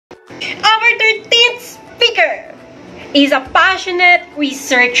Our 13th speaker is a passionate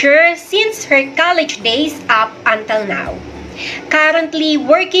researcher since her college days up until now. Currently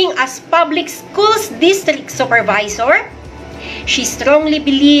working as public schools district supervisor, she strongly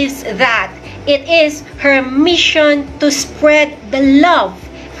believes that it is her mission to spread the love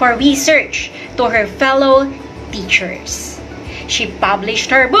for research to her fellow teachers. She published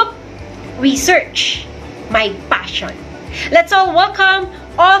her book, Research, My Passion. Let's all welcome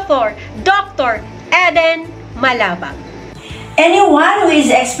author Dr. Eden Malabag. Anyone who is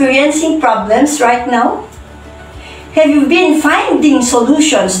experiencing problems right now? Have you been finding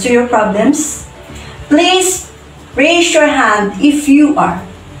solutions to your problems? Please raise your hand if you are.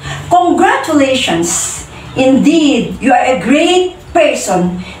 Congratulations! Indeed, you are a great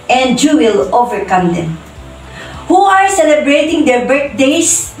person and you will overcome them. Who are celebrating their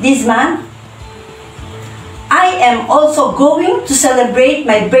birthdays this month? I am also going to celebrate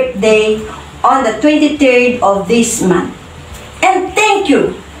my birthday on the 23rd of this month. And thank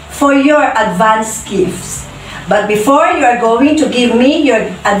you for your advance gifts. But before you are going to give me your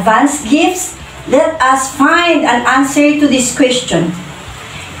advance gifts, let us find an answer to this question.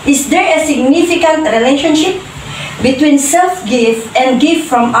 Is there a significant relationship between self-gift and gift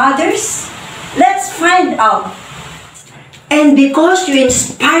from others? Let's find out. And because you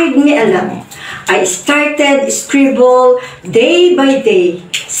inspired me a lot, I started scribble day by day,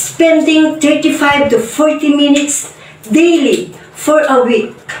 spending 35 to 40 minutes daily for a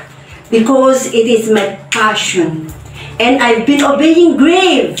week because it is my passion. And I've been obeying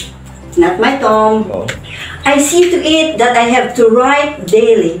grave, not my tongue. I see to it that I have to write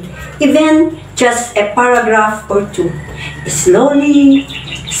daily, even just a paragraph or two, slowly,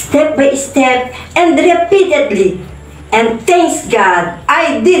 step by step, and repeatedly. And thanks God,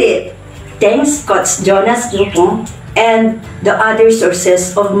 I did it. Thanks Coach Jonas Dupont and the other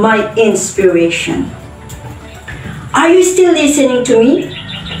sources of my inspiration. Are you still listening to me?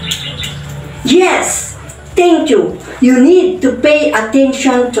 Yes, thank you. You need to pay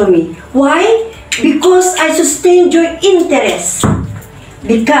attention to me. Why? Because I sustained your interest.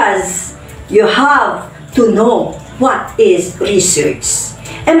 Because you have to know what is research.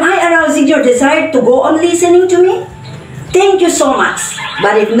 Am I arousing your desire to go on listening to me? Thank you so much.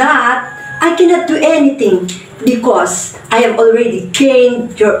 But if not, I cannot do anything because I have already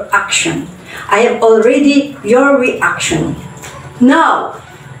gained your action. I have already your reaction. Now,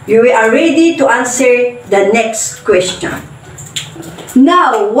 you are ready to answer the next question.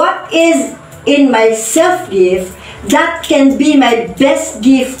 Now, what is in my self-gift that can be my best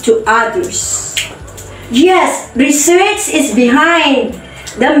gift to others? Yes, research is behind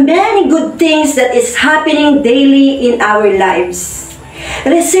the many good things that is happening daily in our lives.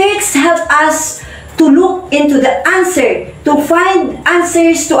 Research helps us to look into the answer, to find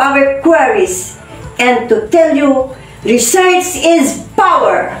answers to our queries, and to tell you, research is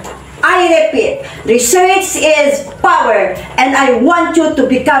power. I repeat, research is power, and I want you to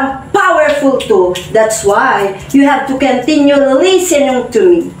become powerful too. That's why you have to continue listening to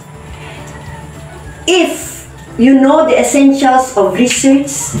me. If you know the essentials of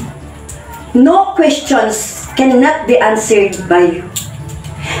research, no questions cannot be answered by you.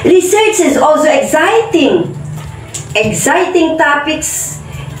 Research is also exciting. Exciting topics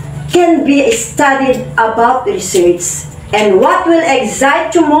can be studied about research. And what will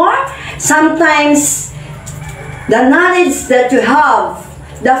excite you more? Sometimes the knowledge that you have,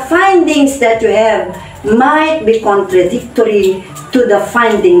 the findings that you have, might be contradictory to the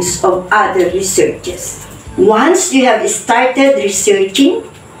findings of other researchers. Once you have started researching,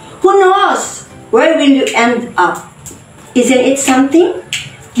 who knows where will you end up? Isn't it something?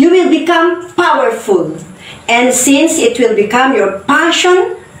 You will become powerful. And since it will become your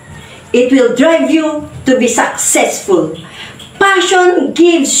passion, it will drive you to be successful. Passion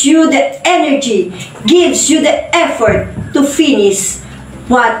gives you the energy, gives you the effort to finish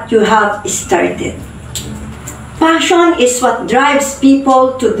what you have started. Passion is what drives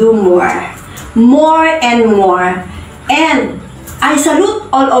people to do more and more. And I salute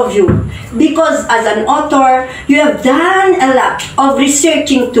all of you because as an author, you have done a lot of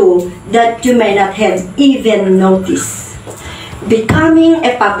researching too that you may not have even noticed. Becoming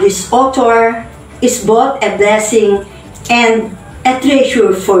a published author is both a blessing and a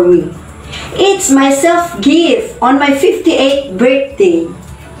treasure for me. It's my self-gift on my 58th birthday,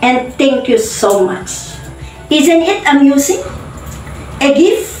 and thank you so much. Isn't it amusing? A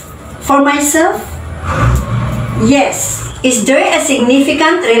gift for myself? Yes. Is there a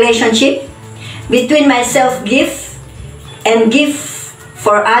significant relationship between my self-gift and gift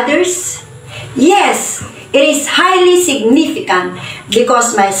for others? Yes, it is highly significant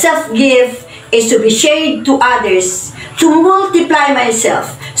because my self-gift is to be shared to others, to multiply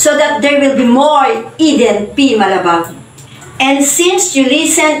myself, so that there will be more Eden P. Malabag. And since you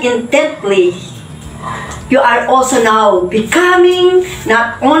listen intently, you are also now becoming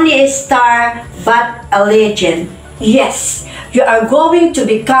not only a star, but a legend. Yes, you are going to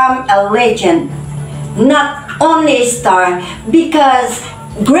become a legend, not only a star, because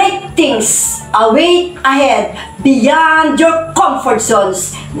great things await ahead beyond your comfort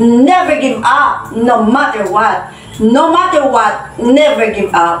zones. Never give up, no matter what. No matter what, never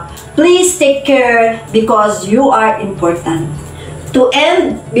give up. Please take care because you are important. To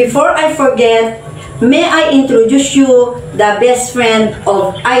end, before I forget, may I introduce you the best friend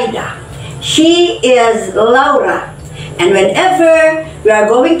of Ida. She is Laura. And whenever we are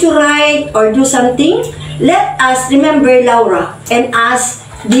going to write or do something, let us remember Laura and ask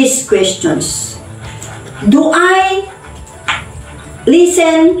these questions. Do I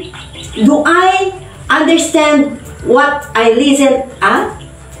listen? Do I understand what I listen at?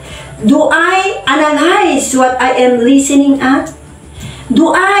 Do I analyze what I am listening at?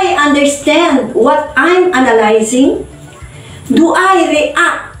 Do I understand what I'm analyzing? Do I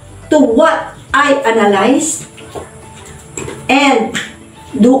react to what I analyze? And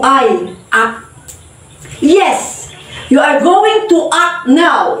do I act? Yes, you are going to act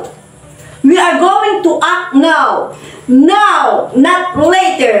now. We are going to act now. Now, not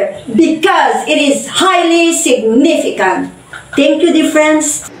later, because it is highly significant. Thank you, dear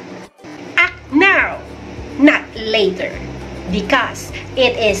friends. Act now, not later, because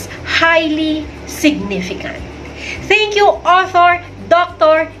it is highly significant. Thank you, author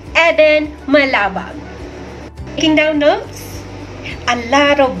Dr. Eden Malabag. Taking down notes? A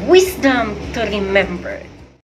lot of wisdom to remember.